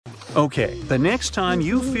Okay, the next time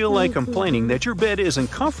you feel like complaining that your bed isn't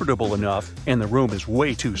comfortable enough and the room is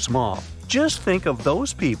way too small, just think of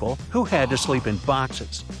those people who had to sleep in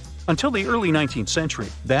boxes. Until the early 19th century,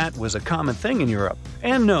 that was a common thing in Europe.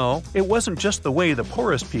 And no, it wasn't just the way the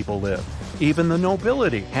poorest people lived. Even the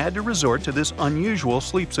nobility had to resort to this unusual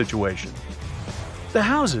sleep situation. The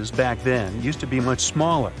houses back then used to be much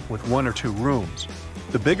smaller, with 1 or 2 rooms.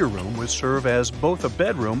 The bigger room would serve as both a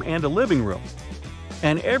bedroom and a living room.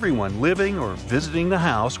 And everyone living or visiting the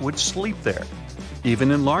house would sleep there. Even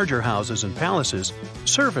in larger houses and palaces,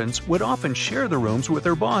 servants would often share the rooms with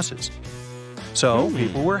their bosses. So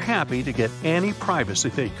people were happy to get any privacy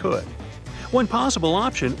they could. One possible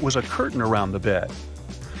option was a curtain around the bed.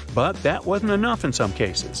 But that wasn't enough in some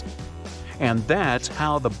cases. And that's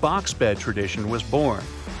how the box bed tradition was born.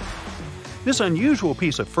 This unusual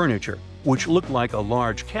piece of furniture, which looked like a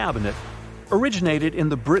large cabinet, originated in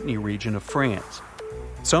the Brittany region of France.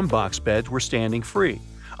 Some box beds were standing free,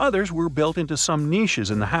 others were built into some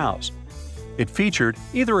niches in the house. It featured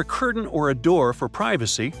either a curtain or a door for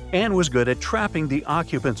privacy and was good at trapping the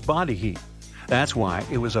occupant's body heat. That's why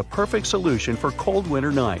it was a perfect solution for cold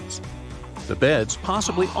winter nights. The beds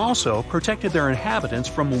possibly also protected their inhabitants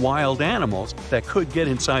from wild animals that could get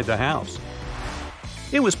inside the house.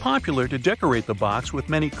 It was popular to decorate the box with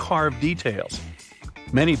many carved details.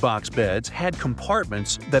 Many box beds had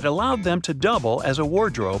compartments that allowed them to double as a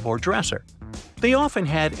wardrobe or dresser. They often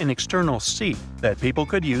had an external seat that people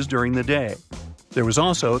could use during the day. There was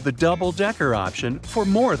also the double-decker option for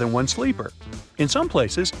more than one sleeper. In some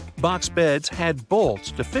places, box beds had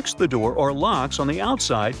bolts to fix the door or locks on the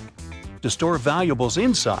outside to store valuables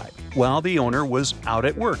inside while the owner was out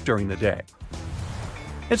at work during the day.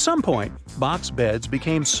 At some point, box beds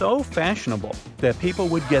became so fashionable that people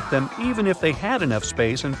would get them even if they had enough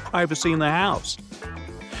space and privacy in the house.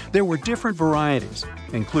 There were different varieties,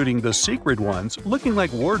 including the secret ones looking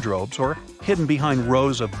like wardrobes or hidden behind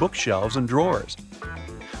rows of bookshelves and drawers.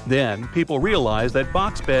 Then, people realized that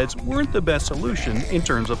box beds weren't the best solution in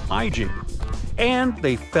terms of hygiene, and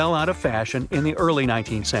they fell out of fashion in the early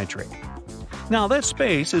 19th century. Now that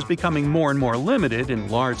space is becoming more and more limited in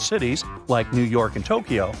large cities like New York and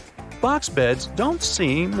Tokyo, box beds don't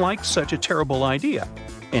seem like such a terrible idea,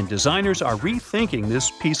 and designers are rethinking this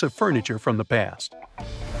piece of furniture from the past.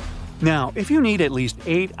 Now, if you need at least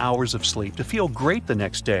 8 hours of sleep to feel great the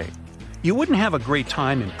next day, you wouldn't have a great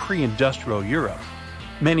time in pre-industrial Europe.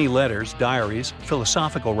 Many letters, diaries,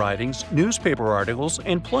 philosophical writings, newspaper articles,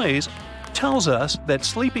 and plays tells us that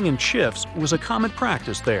sleeping in shifts was a common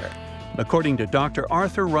practice there. According to Dr.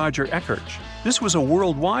 Arthur Roger Eckarch, this was a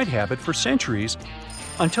worldwide habit for centuries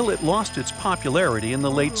until it lost its popularity in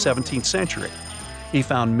the late 17th century. He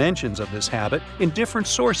found mentions of this habit in different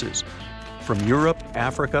sources, from Europe,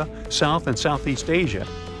 Africa, South and Southeast Asia,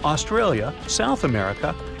 Australia, South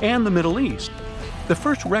America, and the Middle East. The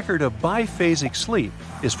first record of biphasic sleep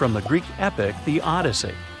is from the Greek epic The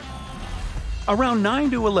Odyssey. Around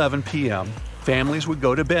 9 to 11 p.m., families would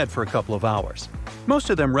go to bed for a couple of hours.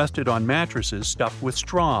 Most of them rested on mattresses stuffed with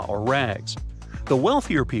straw or rags. The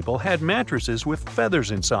wealthier people had mattresses with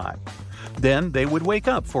feathers inside. Then they would wake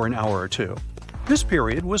up for an hour or two. This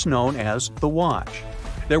period was known as the watch.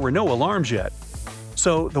 There were no alarms yet,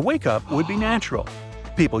 so the wake-up would be natural.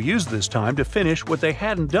 People used this time to finish what they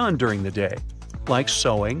hadn't done during the day, like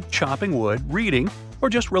sewing, chopping wood, reading, or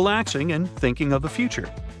just relaxing and thinking of the future.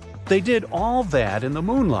 They did all that in the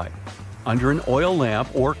moonlight, under an oil lamp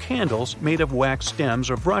or candles made of wax stems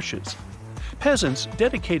or brushes. Peasants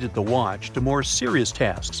dedicated the watch to more serious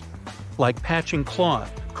tasks, like patching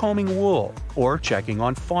cloth, combing wool, or checking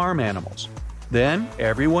on farm animals. Then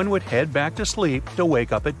everyone would head back to sleep to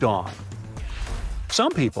wake up at dawn.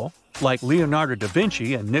 Some people, like Leonardo da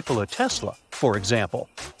Vinci and Nikola Tesla, for example,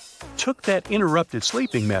 took that interrupted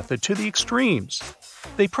sleeping method to the extremes.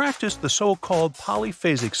 They practiced the so-called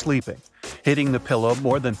polyphasic sleeping, hitting the pillow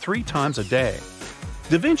more than 3 times a day.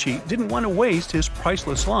 Da Vinci didn't want to waste his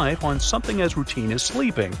priceless life on something as routine as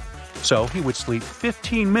sleeping, so he would sleep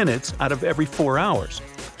 15 minutes out of every 4 hours,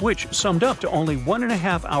 which summed up to only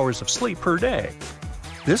 1.5 hours of sleep per day.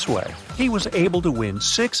 This way, he was able to win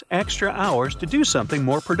 6 extra hours to do something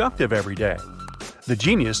more productive every day. The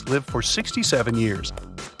genius lived for 67 years,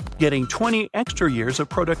 getting 20 extra years of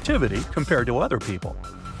productivity compared to other people.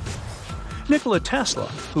 Nikola Tesla,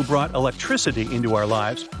 who brought electricity into our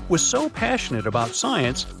lives, was so passionate about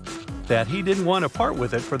science that he didn't want to part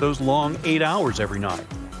with it for those long 8 hours every night.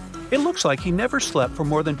 It looks like he never slept for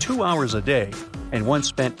more than 2 hours a day, and once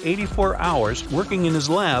spent 84 hours working in his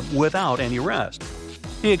lab without any rest.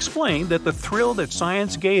 He explained that the thrill that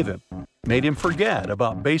science gave him made him forget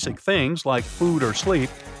about basic things like food or sleep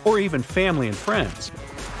or even family and friends.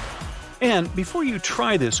 And before you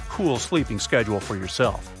try this cool sleeping schedule for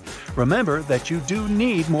yourself, remember that you do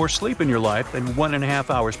need more sleep in your life than 1.5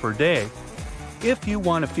 hours per day if you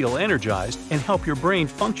want to feel energized and help your brain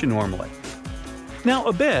function normally. Now,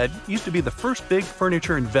 a bed used to be the first big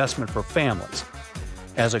furniture investment for families,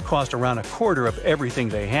 as it cost around a quarter of everything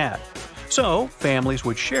they had. So, families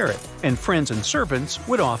would share it, and friends and servants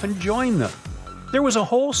would often join them. There was a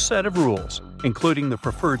whole set of rules, including the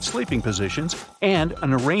preferred sleeping positions and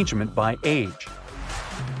an arrangement by age.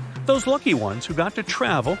 Those lucky ones who got to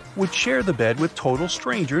travel would share the bed with total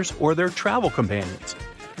strangers or their travel companions.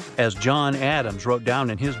 As John Adams wrote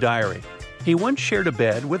down in his diary, he once shared a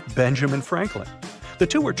bed with Benjamin Franklin. The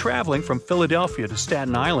two were traveling from Philadelphia to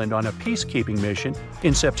Staten Island on a peacekeeping mission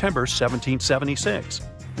in September 1776.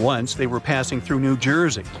 Once they were passing through New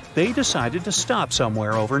Jersey, they decided to stop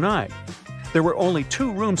somewhere overnight. There were only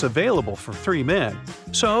 2 rooms available for 3 men,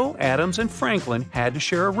 so Adams and Franklin had to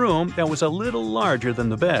share a room that was a little larger than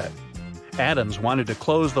the bed. Adams wanted to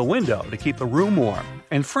close the window to keep the room warm,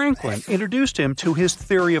 and Franklin introduced him to his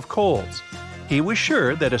theory of colds. He was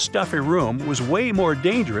sure that a stuffy room was way more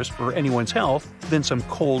dangerous for anyone's health than some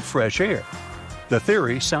cold, fresh air. The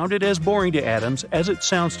theory sounded as boring to Adams as it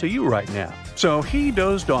sounds to you right now, so he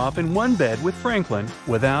dozed off in one bed with Franklin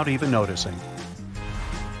without even noticing.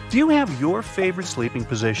 Do you have your favorite sleeping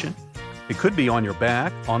position? It could be on your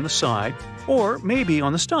back, on the side, or maybe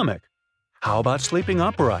on the stomach. How about sleeping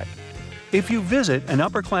upright? If you visit an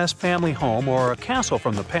upper-class family home or a castle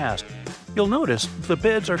from the past, you'll notice the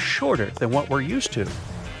beds are shorter than what we're used to.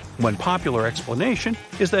 One popular explanation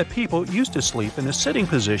is that people used to sleep in a sitting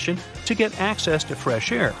position to get access to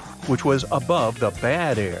fresh air, which was above the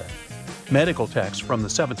bad air. Medical texts from the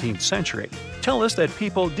 17th century tell us that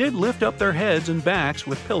people did lift up their heads and backs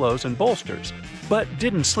with pillows and bolsters, but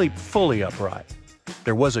didn't sleep fully upright.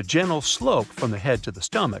 There was a gentle slope from the head to the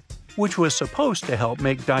stomach, which was supposed to help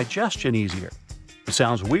make digestion easier. It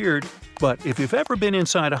sounds weird, but if you've ever been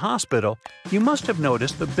inside a hospital, you must have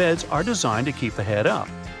noticed the beds are designed to keep the head up.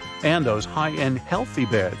 And those high-end healthy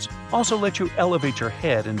beds also let you elevate your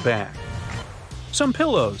head and back. Some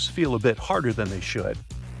pillows feel a bit harder than they should,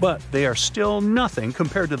 but they are still nothing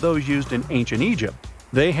compared to those used in ancient Egypt.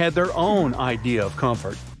 They had their own idea of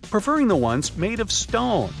comfort, preferring the ones made of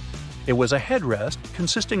stone. It was a headrest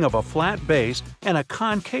consisting of a flat base and a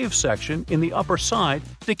concave section in the upper side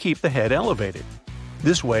to keep the head elevated.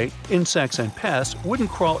 This way, insects and pests wouldn't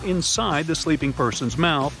crawl inside the sleeping person's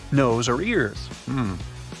mouth, nose, or ears.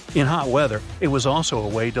 In hot weather, it was also a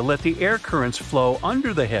way to let the air currents flow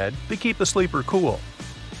under the head to keep the sleeper cool.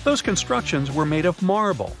 Those constructions were made of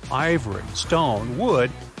marble, ivory, stone, wood,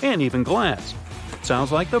 and even glass.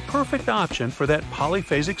 Sounds like the perfect option for that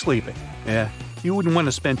polyphasic sleeping. You wouldn't want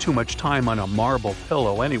to spend too much time on a marble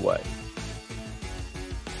pillow anyway.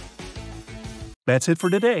 That's it for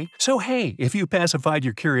today. So hey, if you pacified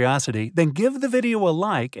your curiosity, then give the video a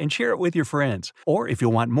like and share it with your friends. Or if you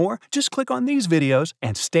want more, just click on these videos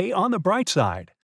and stay on the bright side.